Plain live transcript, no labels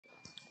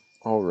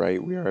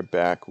Alright, we are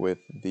back with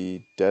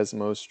the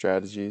Desmos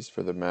strategies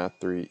for the Math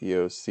 3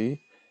 EOC.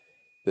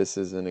 This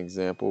is an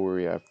example where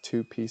we have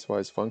two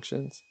piecewise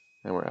functions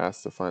and we're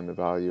asked to find the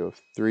value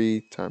of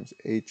 3 times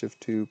h of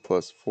 2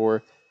 plus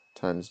 4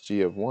 times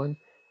g of 1.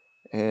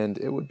 And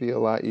it would be a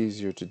lot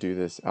easier to do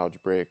this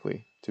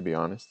algebraically, to be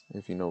honest,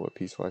 if you know what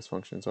piecewise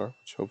functions are,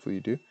 which hopefully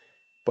you do.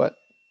 But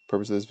the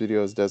purpose of this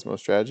video is Desmos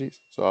strategies,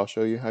 so I'll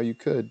show you how you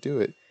could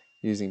do it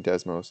using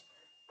Desmos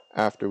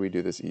after we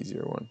do this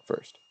easier one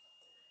first.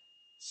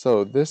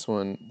 So this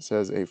one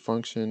says a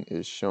function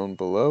is shown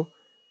below.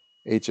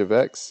 H of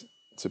x,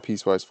 it's a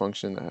piecewise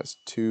function that has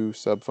two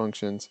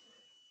subfunctions,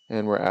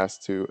 and we're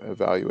asked to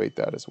evaluate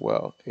that as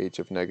well. H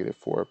of negative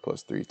 4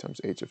 plus 3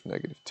 times h of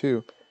negative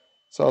 2.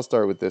 So I'll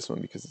start with this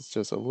one because it's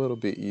just a little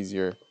bit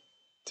easier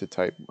to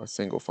type a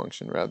single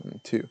function rather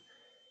than two.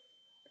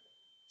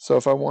 So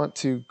if I want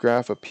to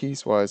graph a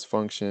piecewise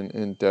function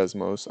in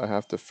Desmos, I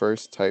have to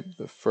first type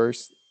the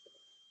first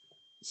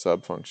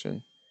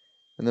subfunction,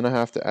 and then I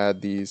have to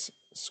add these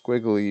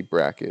squiggly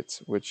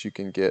brackets, which you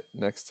can get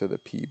next to the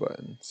P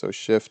button. So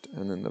shift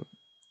and then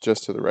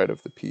just to the right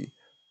of the P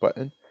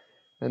button.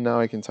 And now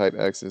I can type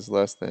x is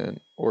less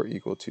than or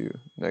equal to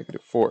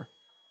negative 4.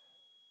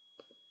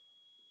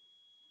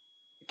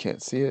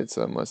 Can't see it,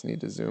 so I must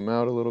need to zoom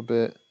out a little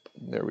bit.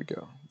 There we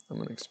go. I'm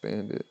going to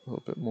expand it a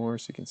little bit more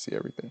so you can see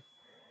everything.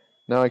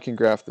 Now I can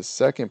graph the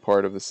second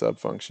part of the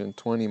subfunction,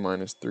 20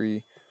 minus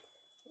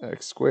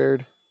 3x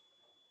squared.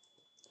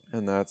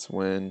 And that's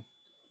when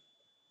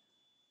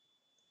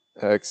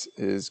x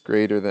is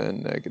greater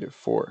than negative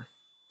 4.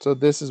 So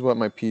this is what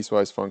my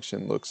piecewise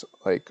function looks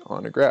like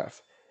on a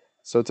graph.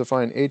 So to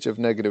find h of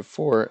negative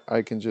 4,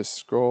 I can just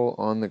scroll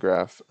on the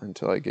graph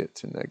until I get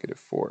to negative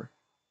 4,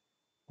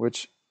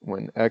 which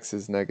when x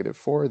is negative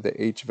 4, the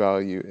h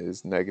value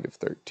is negative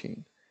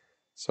 13.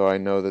 So I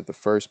know that the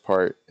first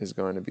part is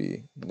going to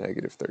be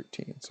negative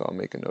 13, so I'll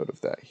make a note of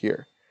that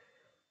here.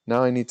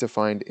 Now I need to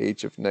find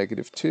h of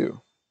negative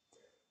 2.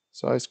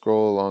 So I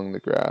scroll along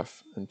the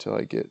graph until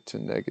I get to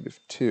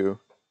negative 2.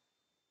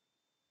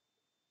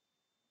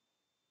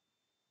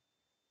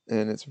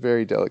 And it's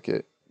very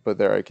delicate, but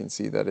there I can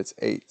see that it's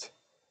 8.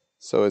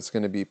 So it's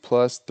going to be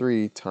plus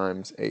 3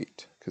 times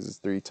 8, because it's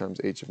 3 times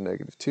h of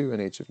negative 2,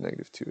 and h of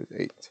negative 2 is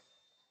 8.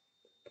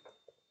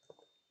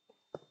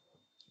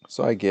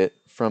 So I get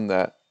from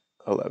that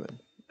 11,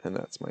 and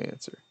that's my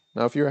answer.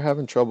 Now if you're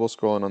having trouble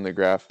scrolling on the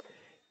graph,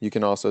 you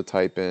can also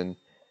type in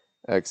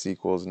x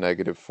equals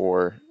negative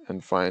 4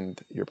 and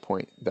find your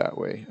point that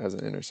way as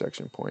an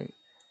intersection point,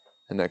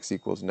 and x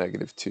equals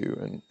negative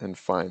 2 and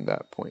find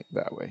that point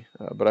that way.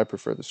 But I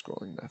prefer the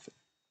scrolling method.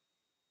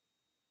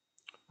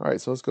 Alright,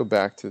 so let's go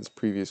back to this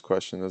previous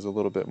question that's a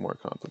little bit more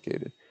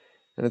complicated.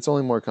 And it's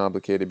only more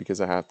complicated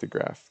because I have to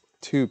graph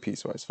two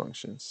piecewise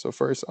functions. So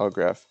first I'll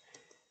graph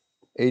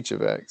h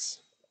of x.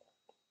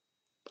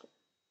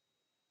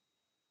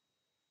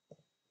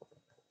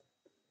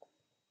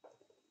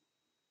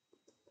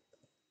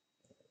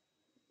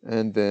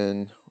 And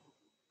then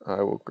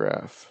I will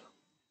graph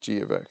g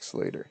of x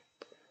later.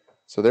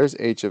 So there's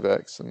h of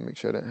x. Let me make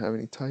sure I didn't have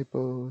any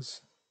typos.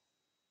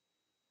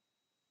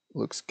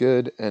 Looks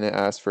good, and it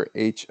asks for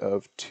h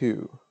of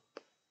 2.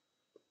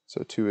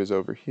 So 2 is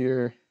over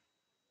here.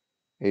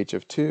 H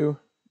of 2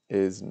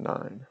 is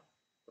 9.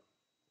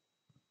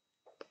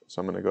 So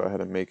I'm going to go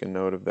ahead and make a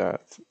note of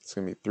that. It's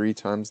going to be 3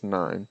 times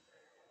 9.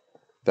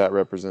 That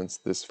represents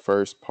this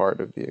first part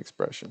of the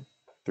expression.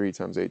 3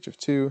 times h of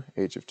 2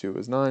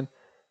 is 9,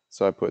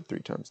 so I put 3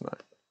 times 9.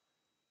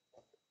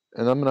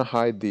 And I'm going to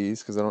hide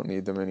these because I don't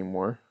need them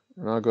anymore.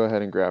 And I'll go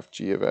ahead and graph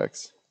g of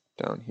x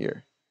down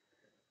here.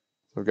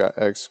 So I've got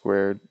x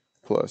squared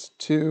plus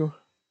 2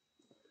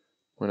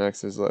 when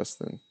x is less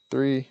than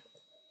 3.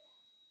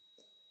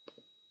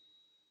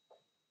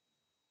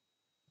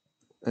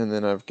 And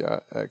then I've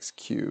got x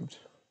cubed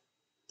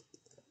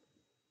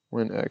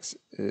when x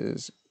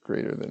is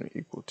greater than or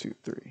equal to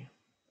 3.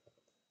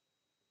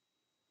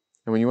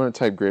 And when you want to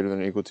type greater than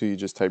or equal to, you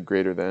just type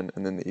greater than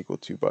and then the equal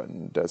to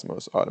button.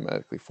 Desmos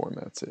automatically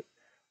formats it.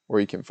 Or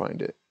you can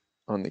find it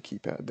on the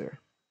keypad there.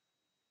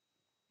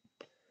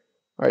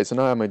 Alright, so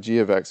now I have my g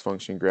of x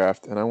function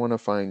graphed, and I want to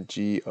find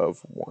g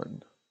of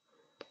 1.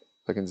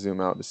 I can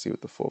zoom out to see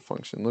what the full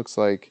function looks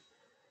like.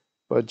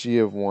 But g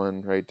of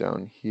 1 right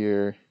down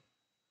here,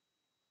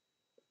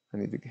 I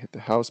need to hit the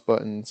house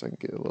button so I can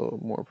get a little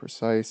more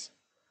precise.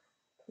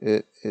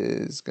 It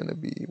is going to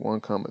be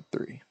 1,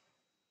 3.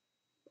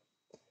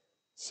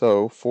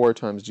 So 4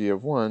 times g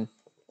of 1,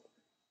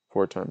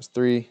 4 times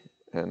 3,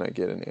 and I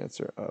get an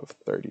answer of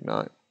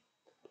 39.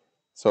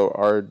 So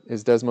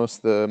is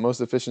Desmos the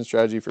most efficient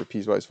strategy for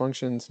piecewise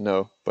functions?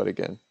 No, but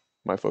again,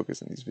 my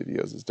focus in these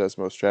videos is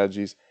Desmos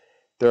strategies.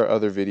 There are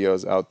other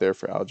videos out there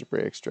for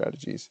algebraic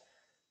strategies,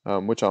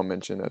 which I'll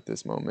mention at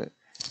this moment.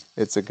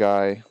 It's a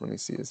guy, let me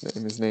see his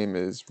name. His name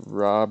is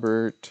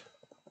Robert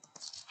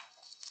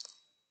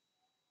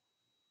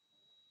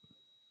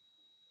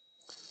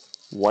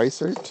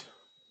Weissert.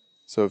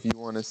 So if you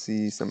want to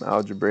see some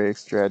algebraic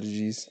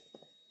strategies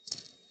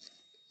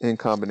in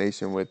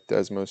combination with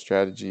Desmos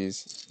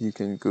strategies, you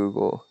can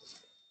Google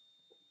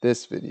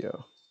this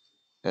video,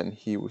 and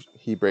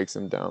he breaks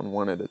them down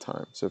one at a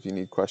time. So if you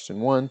need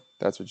question 1,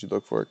 that's what you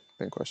look for,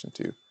 then question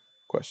 2,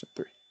 question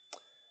 3.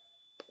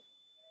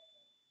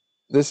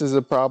 This is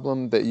a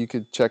problem that you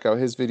could check out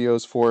his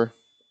videos for.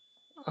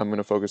 I'm going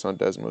to focus on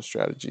Desmos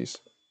strategies.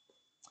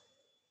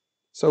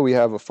 So we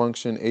have a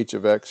function h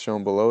of x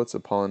shown below. It's a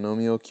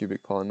polynomial,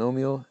 cubic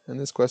polynomial, and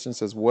this question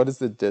says, what is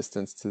the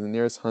distance to the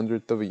nearest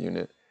hundredth of a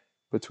unit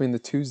between the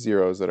two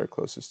zeros that are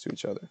closest to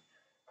each other?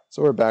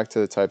 So we're back to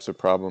the types of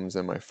problems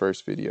in my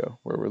first video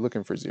where we're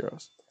looking for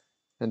zeros.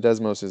 And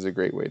Desmos is a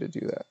great way to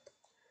do that.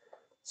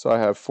 So I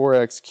have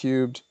 4x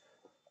cubed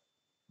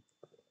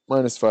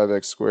minus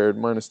 5x squared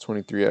minus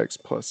 23x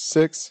plus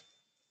 6,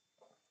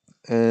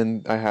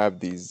 and I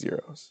have these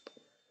zeros.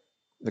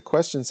 The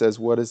question says,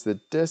 what is the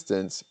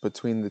distance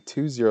between the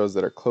two zeros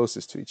that are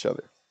closest to each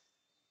other?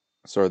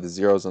 So are the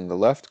zeros on the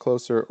left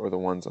closer or the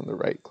ones on the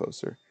right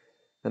closer?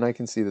 And I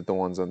can see that the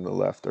ones on the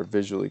left are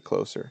visually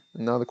closer.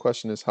 And now the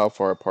question is, how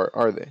far apart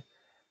are they?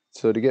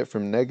 So to get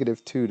from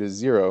negative 2 to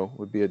 0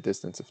 would be a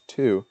distance of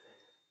 2,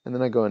 and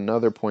then I go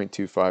another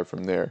 0.25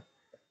 from there.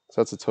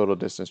 So that's a total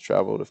distance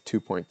traveled of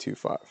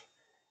 2.25.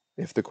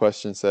 If the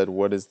question said,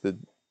 what is the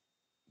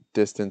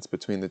distance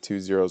between the two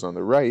zeros on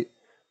the right,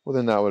 well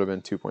then that would have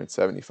been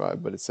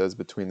 2.75, but it says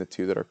between the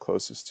two that are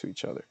closest to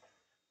each other.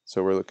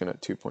 So we're looking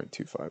at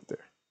 2.25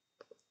 there.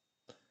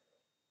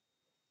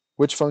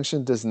 Which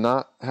function does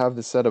not have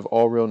the set of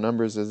all real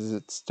numbers as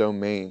its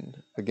domain?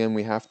 Again,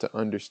 we have to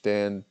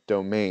understand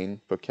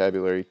domain,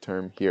 vocabulary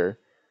term here,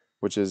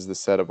 which is the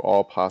set of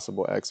all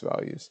possible x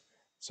values.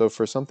 So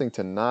for something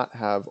to not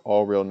have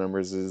all real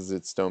numbers as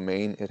its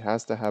domain, it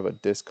has to have a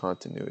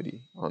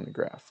discontinuity on the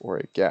graph, or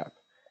a gap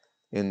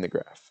in the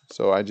graph.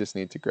 So I just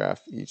need to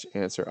graph each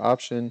answer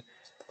option.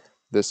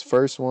 This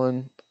first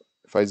one,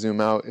 if I zoom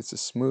out, it's a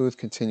smooth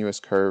continuous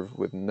curve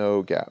with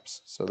no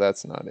gaps, so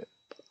that's not it.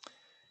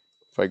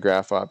 If I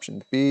graph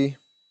option B,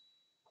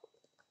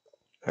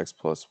 x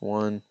plus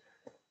 1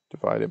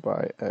 divided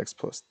by x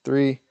plus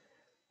 3,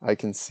 I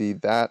can see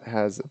that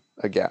has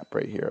a gap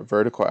right here, a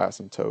vertical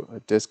asymptote, a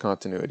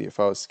discontinuity. If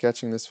I was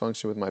sketching this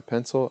function with my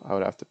pencil, I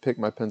would have to pick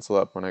my pencil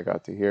up when I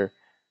got to here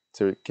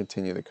to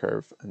continue the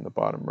curve in the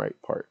bottom right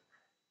part.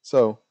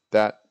 So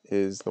that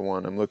is the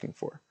one I'm looking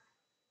for.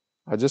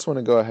 I just want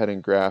to go ahead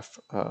and graph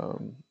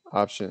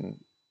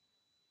option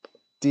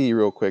D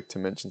real quick to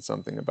mention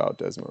something about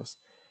Desmos.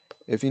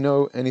 If you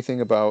know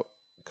anything about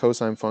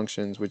cosine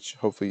functions, which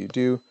hopefully you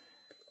do,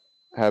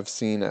 have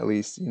seen at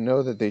least, you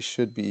know that they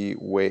should be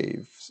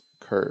waves,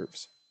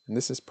 curves, and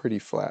this is pretty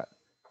flat.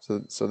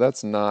 So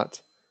that's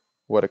not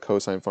what a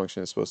cosine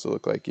function is supposed to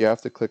look like. You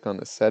have to click on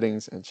the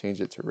settings and change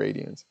it to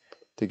radians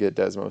to get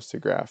Desmos to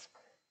graph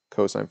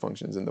cosine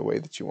functions in the way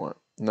that you want.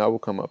 And that will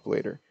come up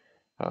later.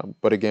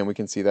 But again, we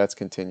can see that's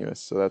continuous,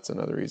 so that's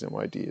another reason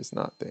why D is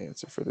not the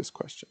answer for this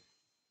question.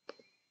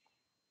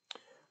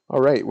 All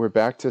right, we're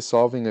back to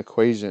solving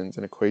equations.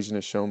 An equation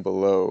is shown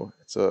below.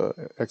 It's an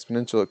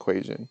exponential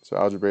equation. So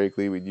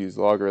algebraically, we'd use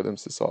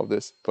logarithms to solve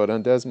this. But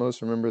on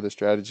Desmos, remember the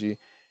strategy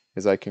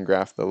is I can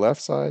graph the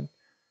left side.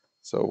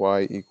 So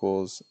y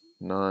equals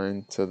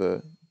 9 to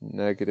the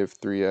negative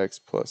 3x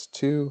plus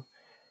 2.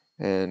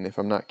 And if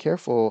I'm not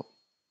careful,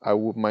 I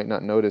might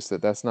not notice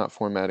that that's not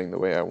formatting the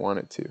way I want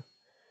it to.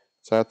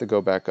 So I have to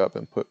go back up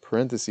and put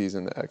parentheses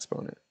in the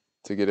exponent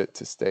to get it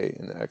to stay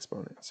in the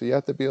exponent. So you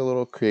have to be a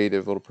little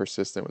creative, a little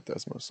persistent with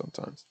Desmos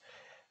sometimes.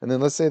 And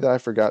then let's say that I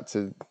forgot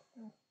to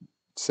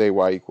say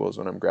y equals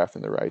when I'm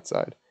graphing the right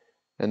side,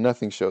 and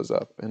nothing shows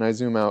up. And I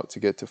zoom out to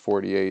get to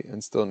 48,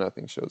 and still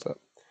nothing shows up.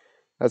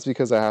 That's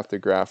because I have to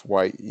graph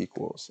y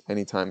equals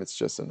anytime it's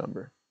just a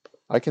number.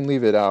 I can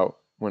leave it out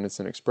when it's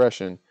an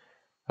expression,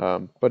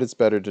 but it's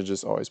better to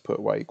just always put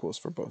y equals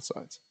for both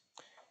sides.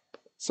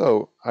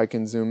 So I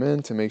can zoom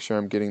in to make sure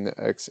I'm getting the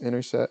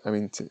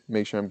to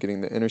make sure I'm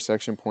getting the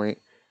intersection point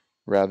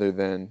rather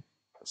than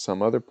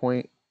some other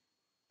point.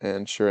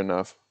 And sure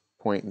enough,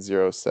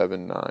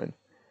 0.079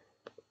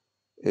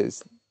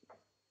 is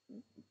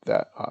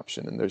that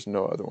option, and there's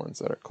no other ones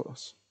that are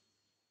close.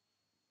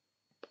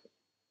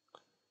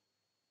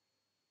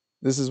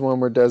 This is one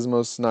where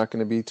Desmos is not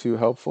going to be too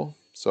helpful.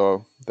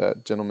 So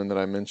that gentleman that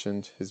I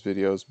mentioned, his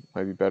videos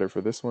might be better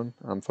for this one.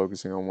 I'm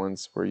focusing on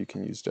ones where you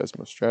can use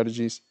Desmos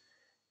strategies.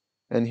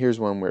 And here's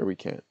one where we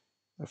can't.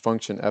 A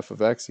function f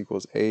of x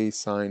equals a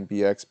sine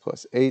bx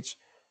plus h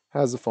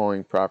has the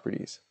following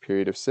properties.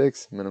 Period of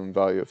 6, minimum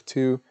value of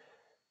 2,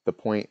 the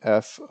point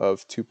f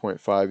of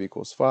 2.5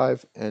 equals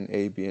 5, and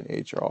a, b, and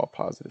h are all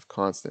positive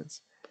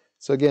constants.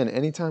 So again,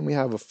 anytime we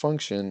have a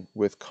function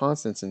with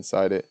constants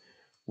inside it,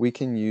 we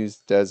can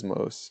use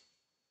Desmos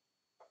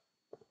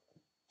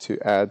to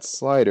add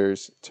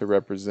sliders to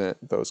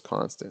represent those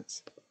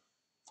constants.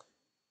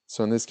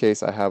 So in this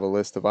case, I have a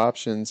list of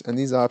options, and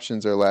these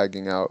options are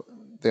lagging out.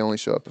 They only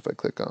show up if I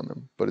click on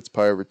them, but it's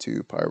pi over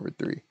 2, pi over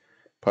 3,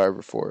 pi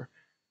over 4,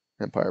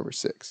 and pi over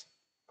 6.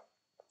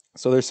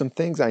 So there's some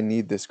things I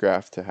need this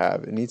graph to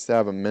have. It needs to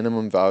have a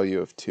minimum value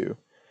of 2.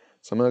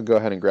 So I'm going to go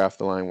ahead and graph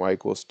the line y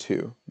equals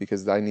 2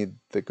 because I need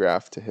the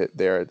graph to hit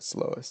there at its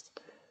lowest.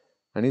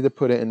 I need to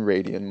put it in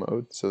radian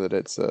mode so that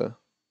it's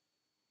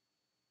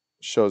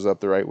shows up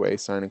the right way.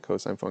 Sine and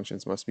cosine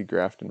functions must be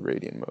graphed in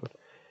radian mode.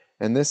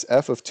 And this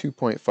f of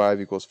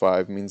 2.5 equals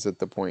 5 means that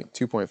the point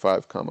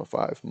 2.5 comma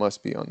 5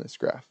 must be on this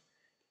graph.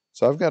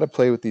 So I've got to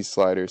play with these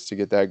sliders to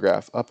get that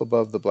graph up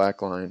above the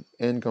black line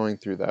and going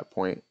through that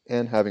point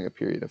and having a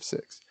period of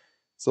 6.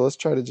 So let's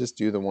try to just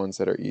do the ones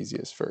that are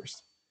easiest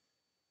first.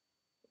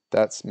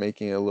 That's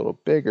making it a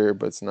little bigger,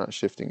 but it's not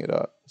shifting it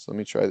up. So let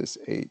me try this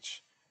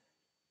h.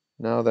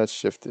 Now that's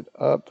shifted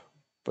up,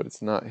 but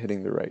it's not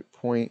hitting the right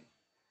point.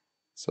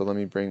 So let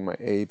me bring my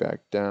a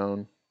back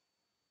down.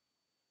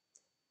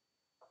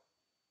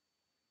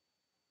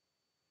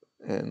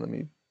 And let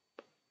me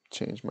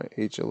change my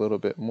h a little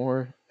bit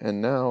more.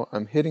 And now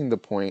I'm hitting the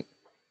point.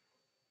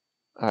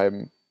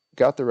 I've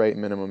got the right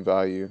minimum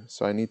value,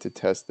 so I need to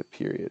test the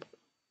period.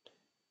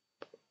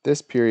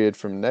 This period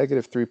from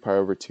negative 3 pi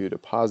over 2 to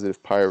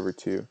positive pi over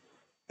 2,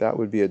 that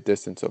would be a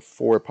distance of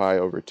 4 pi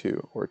over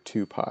 2, or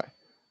 2 pi,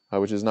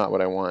 which is not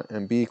what I want,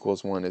 and b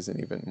equals 1 isn't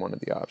even one of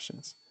the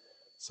options.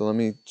 So let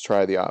me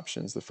try the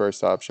options. The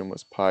first option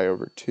was pi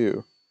over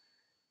 2,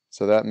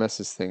 so that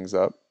messes things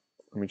up.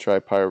 Let me try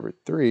pi over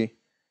 3.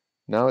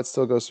 Now it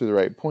still goes through the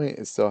right point,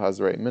 it still has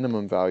the right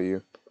minimum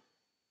value,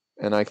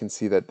 and I can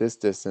see that this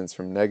distance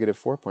from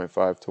negative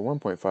 4.5 to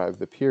 1.5,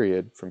 the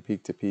period from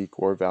peak to peak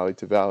or valley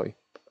to valley,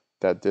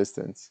 that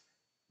distance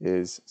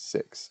is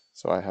 6.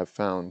 So I have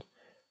found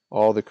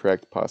all the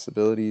correct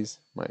possibilities.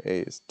 My a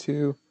is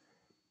 2,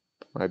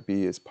 my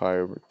b is pi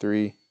over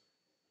 3,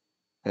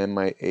 and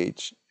my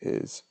h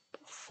is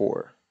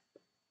 4.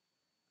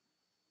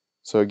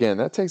 So again,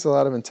 that takes a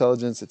lot of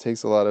intelligence, it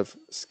takes a lot of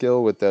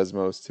skill with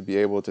Desmos to be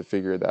able to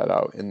figure that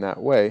out in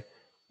that way,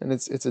 and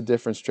it's a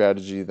different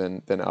strategy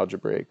than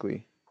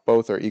algebraically.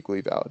 Both are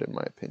equally valid in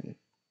my opinion.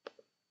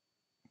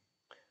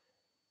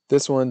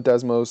 This one,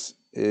 Desmos,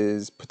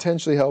 is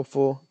potentially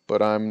helpful,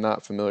 but I'm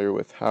not familiar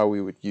with how we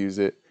would use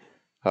it,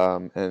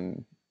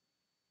 and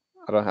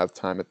I don't have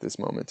time at this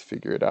moment to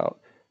figure it out.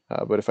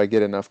 But if I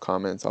get enough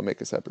comments, I'll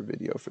make a separate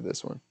video for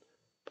this one.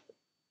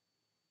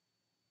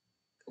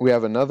 We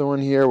have another one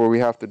here where we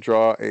have to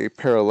draw a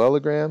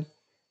parallelogram,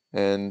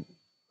 and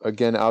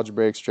again,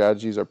 algebraic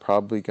strategies are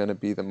probably going to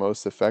be the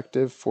most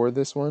effective for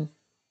this one.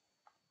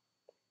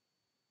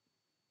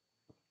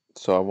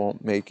 So I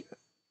won't make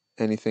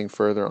anything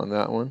further on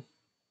that one.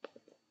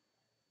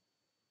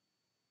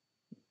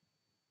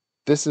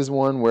 This is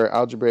one where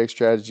algebraic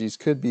strategies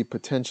could be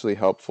potentially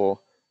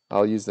helpful.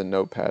 I'll use the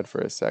notepad for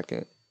a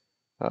second.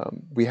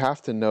 We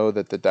have to know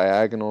that the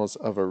diagonals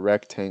of a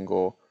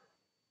rectangle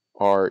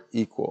are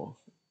equal.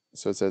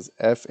 So it says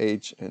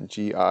FH and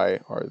GI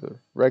are the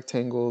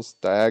rectangles,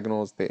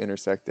 diagonals, they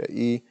intersect at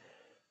E.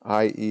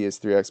 IE is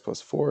 3x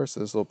plus 4, so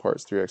this little part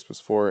is 3x plus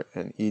 4,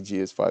 and EG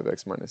is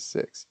 5x minus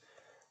 6.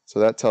 So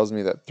that tells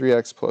me that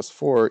 3x plus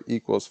 4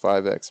 equals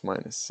 5x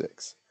minus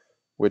 6,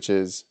 which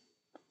is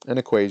an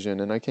equation,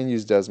 and I can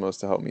use Desmos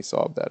to help me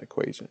solve that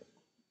equation.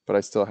 But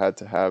I still had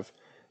to have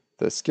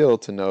the skill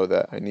to know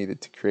that I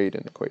needed to create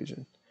an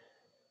equation.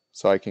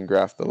 So I can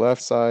graph the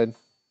left side,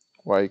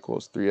 y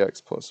equals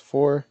 3x plus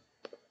 4,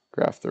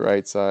 graph the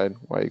right side,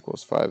 y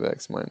equals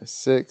 5x minus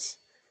 6,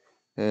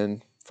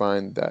 and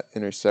find that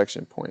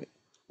intersection point,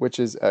 which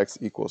is x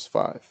equals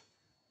 5.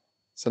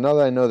 So now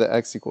that I know that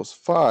x equals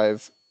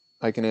 5,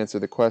 I can answer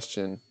the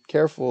question.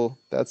 Careful,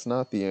 that's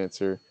not the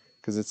answer,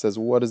 because it says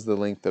what is the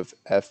length of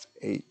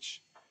FH?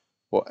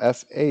 Well,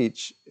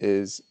 FH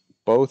is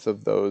both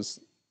of those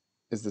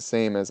is the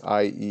same as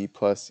IE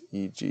plus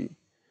EG.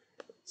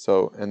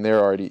 So, and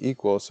they're already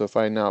equal, so if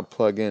I now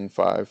plug in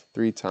 5,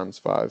 3 times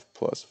 5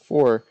 plus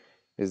 4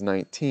 is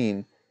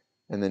 19,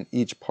 and then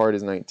each part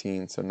is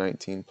 19, so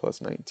 19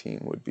 plus 19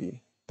 would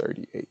be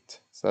 38.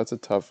 So that's a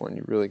tough one.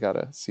 You really got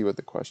to see what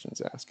the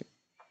question's asking.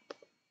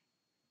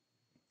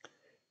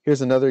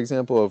 Here's another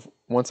example of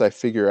once I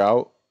figure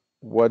out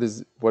what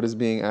is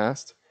being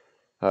asked.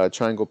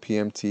 Triangle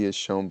PMT is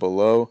shown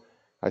below.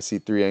 I see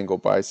 3 angle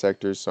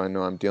bisectors, so I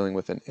know I'm dealing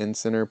with an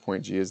incenter.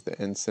 Point G is the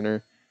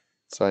incenter.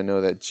 So I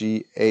know that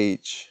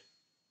GH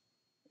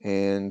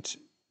and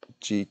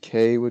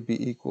GK would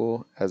be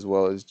equal, as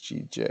well as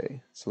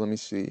GJ. So let me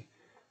see.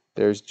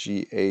 There's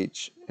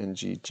GH and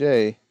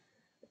GJ.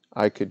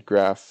 I could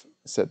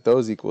set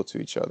those equal to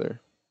each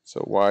other.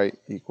 So y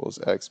equals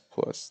x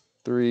plus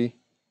 3.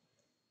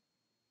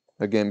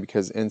 Again,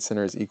 because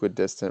incenter is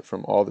equidistant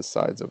from all the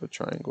sides of a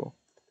triangle.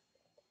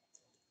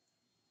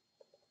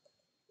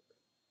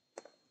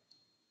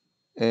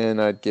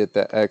 And I'd get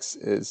that x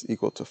is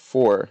equal to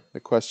 4. The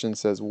question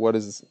says what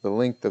is the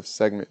length of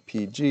segment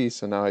PG,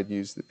 so now I'd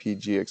use the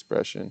PG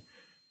expression,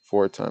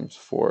 4 times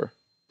 4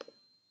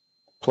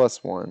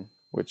 plus 1,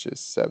 which is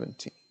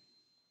 17.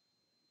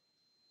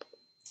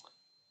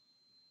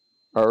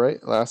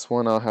 Alright, last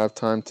one I'll have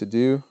time to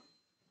do.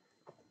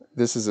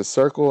 This is a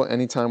circle.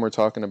 Anytime we're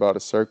talking about a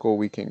circle,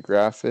 we can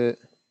graph it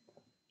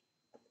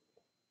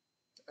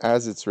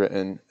as it's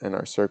written, and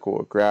our circle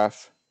will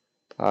graph.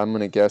 I'm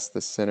going to guess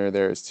the center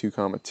there is 2,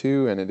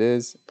 2, and it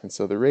is. And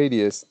so the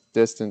radius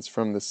distance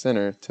from the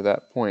center to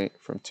that point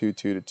from 2,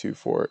 2 to 2,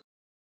 4